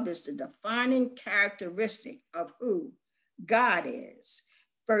 Well, love is the defining characteristic of who God is.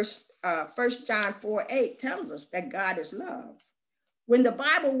 First John 4:8 tells us that God is love. When the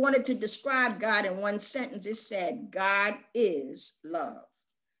Bible wanted to describe God in one sentence, it said, God is love.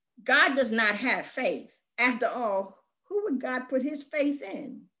 God does not have faith. After all, who would God put his faith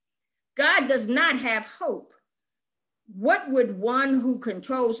in? God does not have hope. What would one who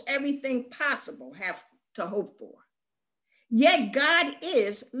controls everything possible have to hope for? Yet God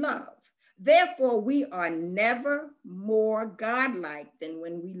is love. Therefore, we are never more godlike than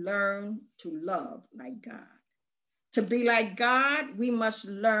when we learn to love like God. To be like God, we must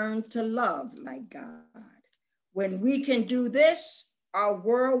learn to love like God. When we can do this, our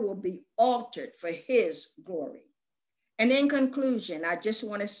world will be altered for his glory. And in conclusion, I just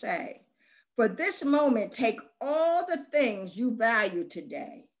want to say, for this moment, take all the things you value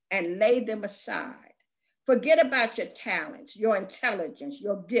today and lay them aside. Forget about your talents, your intelligence,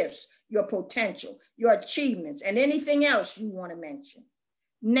 your gifts, your potential, your achievements, and anything else you want to mention.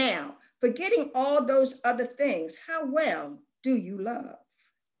 Now, forgetting all those other things, how well do you love?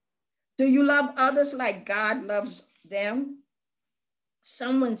 Do you love others like God loves them?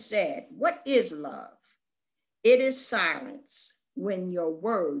 Someone said, what is love? It is silence when your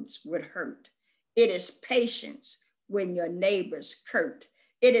words would hurt. It is patience when your neighbors curt.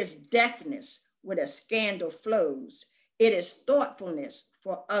 It is deafness when a scandal flows. It is thoughtfulness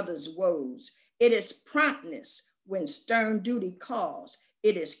for others' woes. It is promptness when stern duty calls.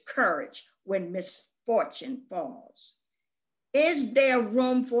 It is courage when misfortune falls. Is there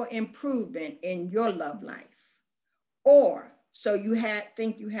room for improvement in your love life? Or so you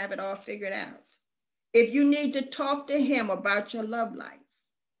think you have it all figured out? If you need to talk to him about your love life,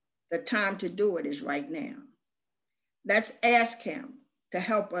 the time to do it is right now. Let's ask him to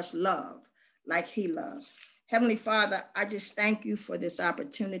help us love like he loves. Heavenly Father, I just thank you for this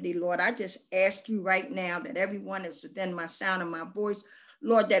opportunity, Lord. I just ask you right now that everyone is within my sound of my voice,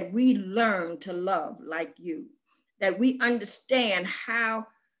 Lord, that we learn to love like you, that we understand how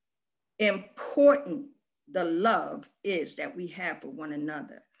important the love is that we have for one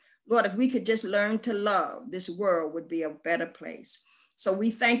another. Lord, if we could just learn to love, this world would be a better place. So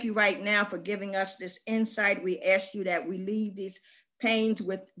we thank you right now for giving us this insight. We ask you that we leave these pains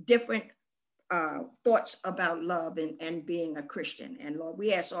with different thoughts about love and being a Christian. And Lord,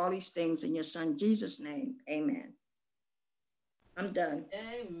 we ask all these things in your son, Jesus' name, amen. I'm done.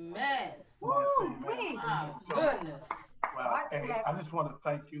 Amen. My goodness. Well, hey, I just want to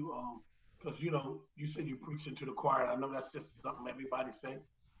thank you because, you said you preached into the choir. I know that's just something everybody say,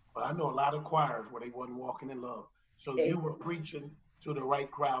 but I know a lot of choirs where they wasn't walking in love. So you were preaching to the right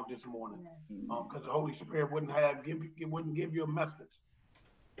crowd this morning because the Holy Spirit wouldn't give you a message.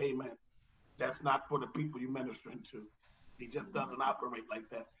 Amen. That's not for the people you're ministering to. He just doesn't operate like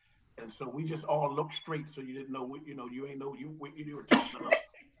that. And so we just all look straight so you didn't know, you ain't know you were talking to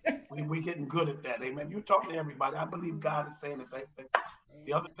us. We getting good at that. Amen. You talk to everybody. I believe God is saying the same thing.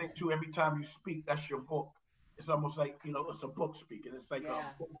 The other thing too, every time you speak, that's your book. It's almost like, it's a book speaking. It's like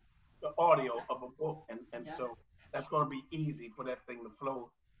a book, the audio of a book. And so that's going to be easy for that thing to flow.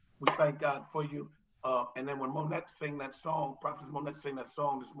 We thank God for you. And then when Monette sang that song, Prophet Monette sang that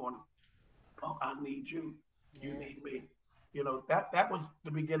song this morning, I need you, you need me. You know, that was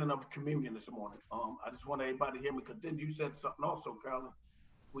the beginning of communion this morning. I just want everybody to hear me, because then you said something also, Carolyn.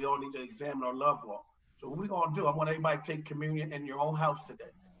 We all need to examine our love walk. So what we're going to do, I want everybody to take communion in your own house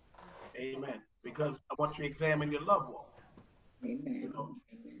today. Amen. Because I want you to examine your love walk. Amen. You know,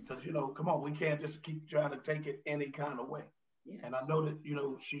 because, you know, come on, we can't just keep trying to take it any kind of way. Yes. And I know that, you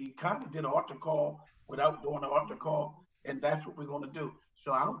know, she kind of did an altar call without doing an altar call, and that's what we're going to do.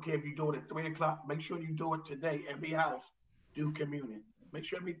 So I don't care if you do it at 3 o'clock. Make sure you do it today. Every house, do communion. Make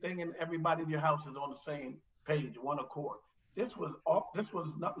sure everything and everybody in your house is on the same page, one accord. This was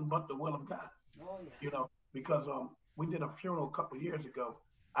nothing but the will of God. Oh, yeah. You know, because we did a funeral a couple of years ago.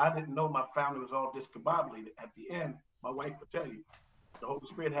 I didn't know my family was all discombobulated. At the end, my wife would tell you, the Holy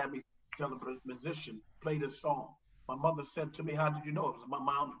Spirit had me tell the musician, play this song. My mother said to me, how did you know? It was my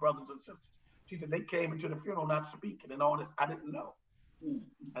mom's brothers and sisters. She said, they came into the funeral not speaking and all this. I didn't know.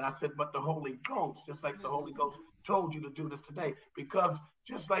 And I said, but the Holy Ghost, just like the Holy Ghost told you to do this today, because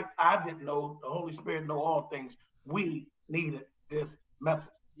just like I didn't know, the Holy Spirit know all things, we needed this message.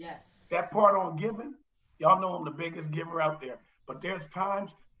 Yes. That part on giving, y'all know I'm the biggest giver out there, but there's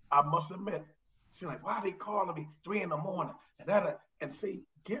times I must admit, she's like, why are they calling me 3 in the morning? And see,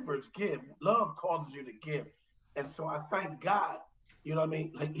 givers give. Love causes you to give. And so I thank God, you know what I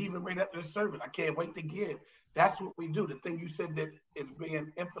mean? Like even right after the service, I can't wait to give. That's what we do. The thing you said that is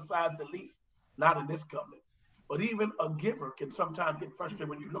being emphasized at least, not in this covenant. But even a giver can sometimes get frustrated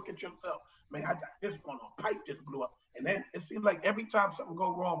when you look at yourself. Man, I got this going on, pipe just blew up. And then it seems like every time something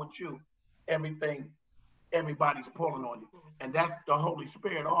goes wrong with you, everybody's pulling on you. And that's the Holy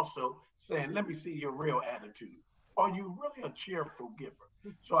Spirit also saying, let me see your real attitude. Are you really a cheerful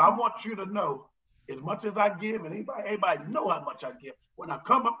giver? So I want you to know, as much as I give, and everybody know how much I give. When I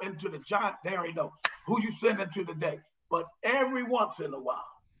come up into the giant, they already know who you sending to today. But every once in a while,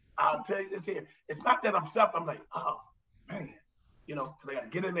 I'll tell you this here. It's not that I'm I'm like, oh, man. You know, I got to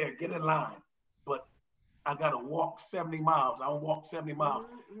get in there, get in line. But I got to walk 70 miles. I don't walk 70 miles.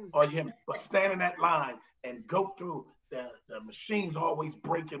 Or you hear me? But stand in that line and go through. The machine's always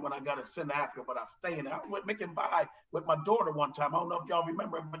breaking when I got to send to Africa, but I stay in there. I went making buy with my daughter one time. I don't know if y'all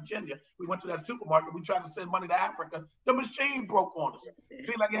remember in Virginia. We went to that supermarket. We tried to send money to Africa. The machine broke on us.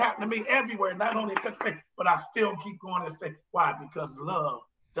 Seems like it happened to me everywhere. Not only in country, but I still keep going and say, why? Because love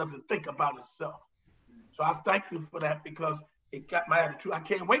doesn't think about itself. So I thank you for that, because it got my attitude. I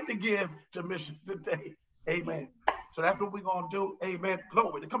can't wait to give to missions today. Amen. So that's what we're going to do. Amen.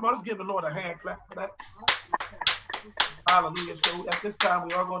 Glory. Come on, let's give the Lord a hand clap for that. Hallelujah. So at this time,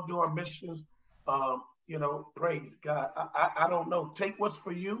 we are going to do our missions. You know, praise God. I don't know. Take what's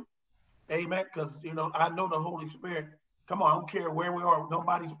for you. Amen. Because, you know, I know the Holy Spirit. Come on. I don't care where we are.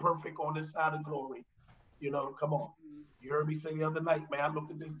 Nobody's perfect on this side of glory. You know, come on. You heard me say the other night, man, I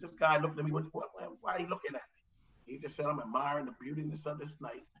looked at this guy looked at me. Why are you looking at me? He just said, I'm admiring the beautiness of this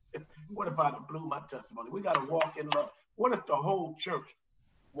night. What if I'd have blew my testimony? We got to walk in love. What if the whole church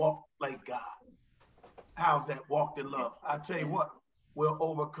walked like God? How's that walked in love? I tell you what, we'll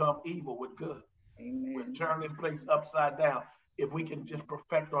overcome evil with good. Amen. We'll turn this place upside down if we can just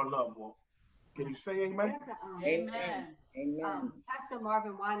perfect our love walk. Can you say amen? Amen. Amen. Pastor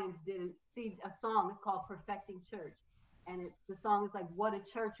Marvin Winans did a song. It's called Perfecting Church. And the song is like, what a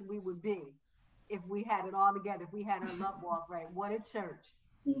church we would be if we had it all together, if we had our love walk right. What a church.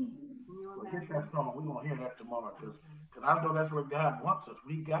 Well, get that song. We're going to hear that tomorrow, because I know that's where God wants us.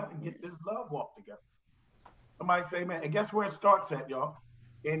 We got to get this love walk together. Somebody say amen. And guess where it starts at, y'all?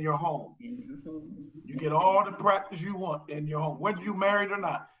 In your home. You get all the practice you want in your home, whether you married or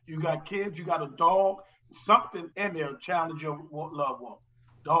not. You got kids, you got a dog, something in there to challenge your love walk.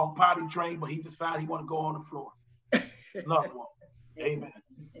 Dog potty trained, but he decided he want to go on the floor. Love walk. Amen.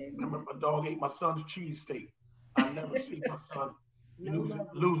 Remember, my dog ate my son's cheesesteak. I never see my son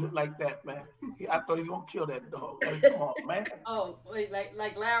lose it like that, man. I thought he was gonna kill that dog. Like, come on, man. Oh, wait,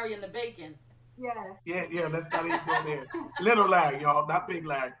 like Larry and the Bacon. Yeah. Let's not even go there. Little Larry, y'all, not big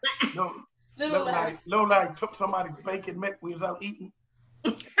Larry. No, Little Larry. Little Larry took somebody's bacon mick. We was out eating.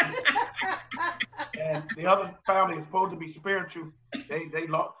 And the other family is supposed to be spiritual.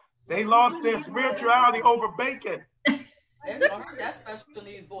 They lost their spirituality over bacon. That's special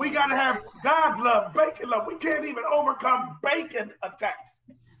needs boy. We gotta have God's love, bacon love. We can't even overcome bacon attacks.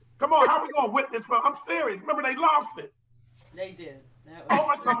 Come on, how we gonna witness for? I'm serious. Remember, they lost it. They did.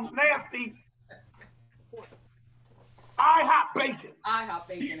 Over some nasty IHOP bacon. IHOP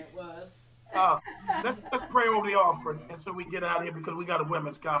bacon it was. Let's pray over the offering, and so we get out of here, because we got a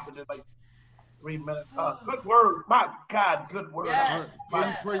women's conference in like 3 minutes. Good word, my God, good word. Yes. Before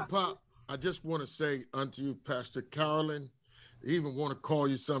you pray, Pop, I just want to say unto you, Pastor Carolyn, I even want to call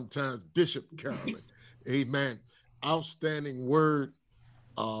you sometimes Bishop Carolyn. Amen. Outstanding word.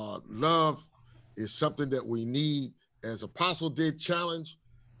 Love is something that we need. As Apostle did challenge,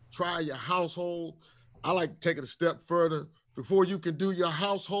 try your household. I like to take it a step further. Before you can do your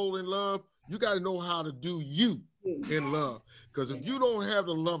household in love, you got to know how to do you in love. Because if you don't have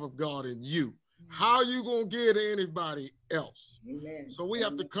the love of God in you, how are you going to give to anybody else? Amen. So we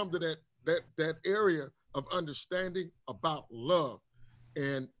have to come to that area of understanding about love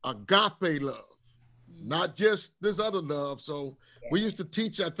and agape love, not just this other love. So we used to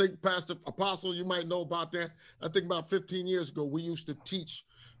teach, I think, Pastor Apostle, you might know about that. I think about 15 years ago, we used to teach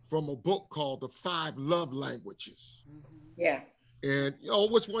from a book called The 5 Love Languages. Yeah. And,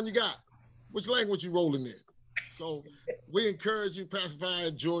 which one you got? Which language you rolling in? So we encourage you, Pastor Vi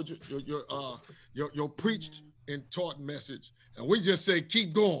in Georgia, your preached and taught message. And we just say,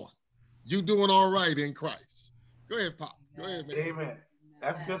 keep going. You doing all right in Christ. Go ahead, Pop. Go ahead, man. Amen.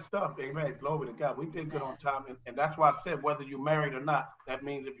 That's good stuff. Amen. Glory to God. We did good on time. And that's why I said, whether you're married or not, that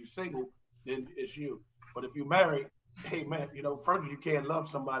means if you're single, then it's you. But if you're married, amen, first you can't love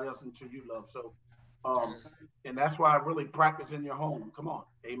somebody else until you love. So, and that's why I really practice in your home. Come on.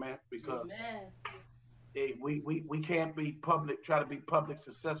 Amen. Because we can't be try to be public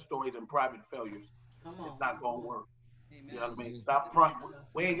success stories and private failures. It's not going to work. Amen. You know what I mean? Stop front.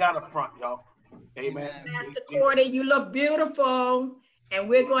 We ain't got a front, y'all. Amen. Pastor Cordy, you look beautiful, and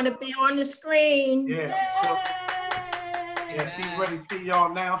we're going to be on the screen. Yeah. She's ready to see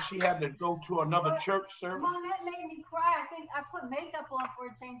y'all now. She had to go to another church service. Mom, that made me cry. I think I put makeup on for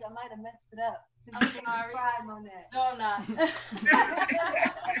a change. I might have messed it up. I'm sorry. No, I'm not.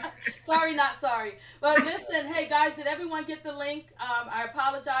 Sorry, not sorry. But listen, hey guys, did everyone get the link? I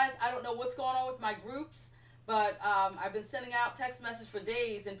apologize. I don't know what's going on with my groups, but I've been sending out text messages for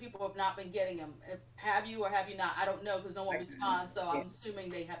days and people have not been getting them. Have you or have you not? I don't know because no one responds, so I'm assuming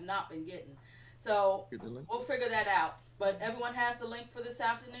they have not been getting. So we'll figure that out. But everyone has the link for this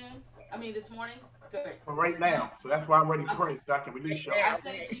morning? Good. For right now. So that's why I'm ready to pray so I can release y'all. I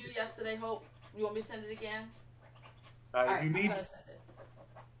sent it to you yesterday, Hope. You want me to send it again? If you need it.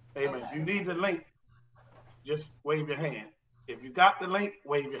 Amen. If you need the link, just wave your hand. If you got the link,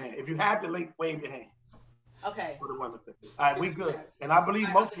 wave your hand. If you have the link, wave your hand. Okay. For the one all right, we good. And I believe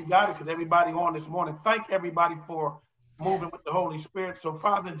most of you got it because everybody on this morning. Thank everybody for moving with the Holy Spirit. So,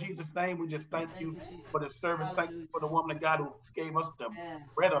 Father, in Jesus' name, we just thank you for the service. Thank you for the woman of God who gave us the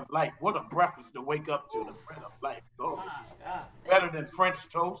bread of life. What a breakfast to wake up to, the bread of life. Oh, better than French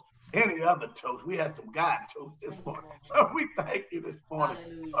toast, any other toast. We had some God toast this morning. So we thank you this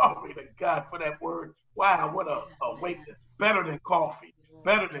morning. Glory to God for that word. Wow, what a awakening. Better than coffee,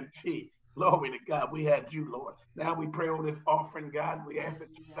 better than tea. Glory to God. We had you, Lord. Now we pray on this offering, God. We ask that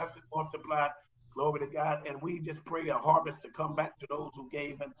you bless it, multiply. Glory to God. And we just pray a harvest to come back to those who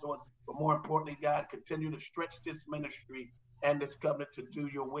gave and so on. But more importantly, God, continue to stretch this ministry and this covenant to do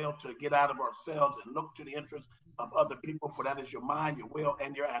your will, to get out of ourselves and look to the interests of other people, for that is your mind, your will,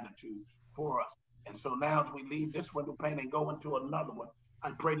 and your attitude for us. And so now as we leave this window pane and go into another one,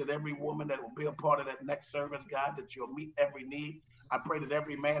 I pray that every woman that will be a part of that next service, God, that you'll meet every need. I pray that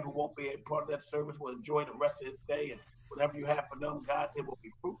every man who won't be a part of that service will enjoy the rest of his day, and whatever you have for them, God, it will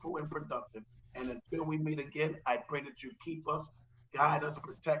be fruitful and productive. And until we meet again, I pray that you keep us, guide us,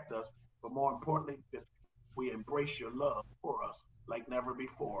 protect us, but more importantly, that we embrace your love for us like never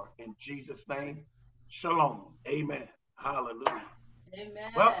before. In Jesus' name, shalom. Amen. Hallelujah.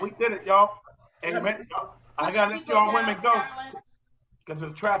 Amen. Well, we did it, y'all. Amen. Y'all. I got to let y'all women go because of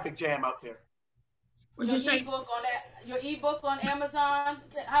the traffic jam out there. Your ebook on Amazon.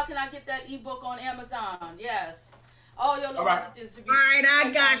 How can I get that ebook on Amazon? Yes. All your little messages should be. All right, I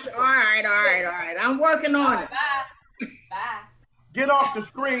got you. All right. I'm working on it. Bye. Bye. Get off the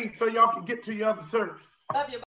screen so y'all can get to your other service. Love you.